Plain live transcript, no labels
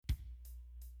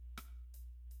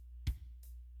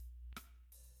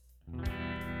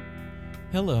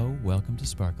Hello, welcome to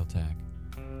Sparkletack.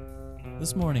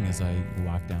 This morning as I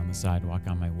walk down the sidewalk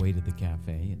on my way to the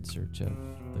cafe in search of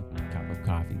the cup of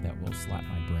coffee that will slap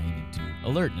my brain into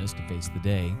alertness to face the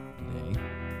day today,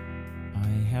 I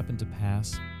happened to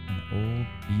pass an old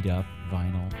beat-up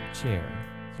vinyl chair,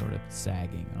 sort of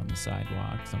sagging on the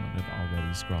sidewalk. Someone had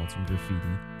already scrawled some graffiti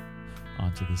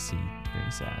onto the seat.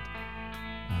 Very sad.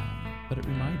 But it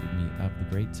reminded me of the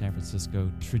great San Francisco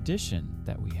tradition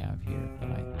that we have here that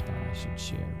I thought I should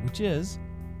share, which is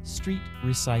street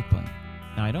recycling.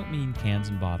 Now, I don't mean cans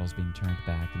and bottles being turned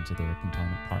back into their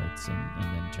component parts and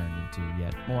then turned into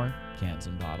yet more cans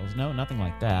and bottles. No, nothing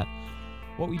like that.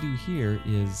 What we do here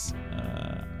is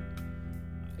I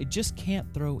just can't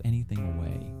throw anything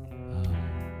away.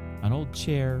 An old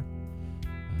chair,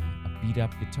 a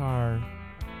beat-up guitar,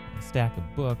 a stack of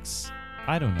books,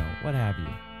 I don't know, what have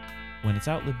you. When it's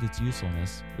outlived its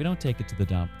usefulness, we don't take it to the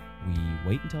dump. We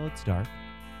wait until it's dark,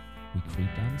 we creep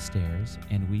down the stairs,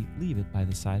 and we leave it by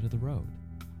the side of the road.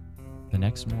 The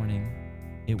next morning,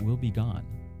 it will be gone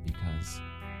because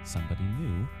somebody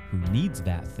new who needs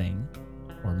that thing,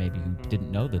 or maybe who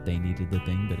didn't know that they needed the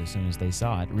thing, but as soon as they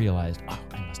saw it, realized, oh,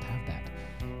 I must have that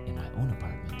in my own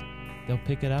apartment. They'll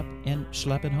pick it up and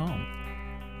schlep it home.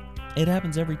 It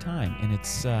happens every time, and it's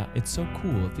so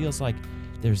cool. It feels like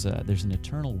there's an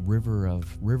eternal river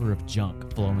of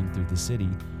junk flowing through the city,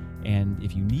 and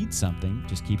if you need something,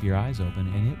 just keep your eyes open,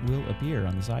 and it will appear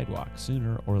on the sidewalk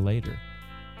sooner or later.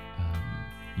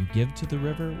 You give to the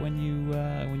river when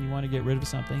you want to get rid of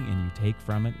something, and you take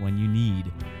from it when you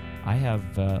need. I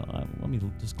have. Let me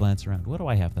just glance around. What do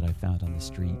I have that I found on the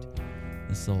street?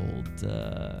 This old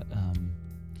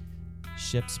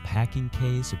ship's packing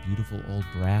case, a beautiful old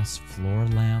brass floor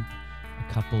lamp.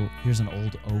 Here's an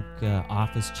old oak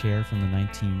office chair from the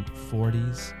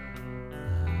 1940s.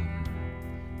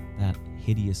 That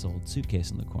hideous old suitcase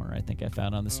in the corner I think I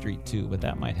found on the street too, but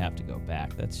that might have to go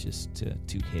back. That's just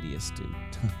too hideous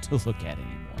to look at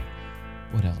anymore.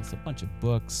 What else? A bunch of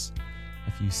books,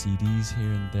 a few CDs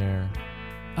here and there.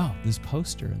 Oh, this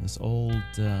poster in this old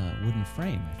wooden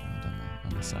frame I found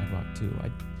on the sidewalk too. I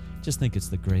just think it's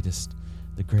the greatest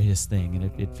thing, and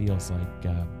it feels like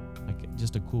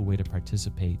just a cool way to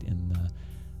participate in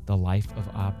the life of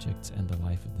objects and the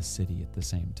life of the city at the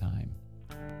same time.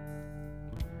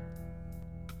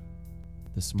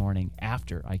 This morning,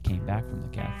 after I came back from the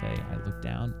cafe, I looked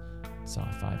down and saw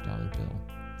a $5 bill.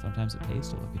 Sometimes it pays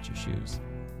to look at your shoes.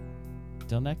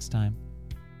 Till next time.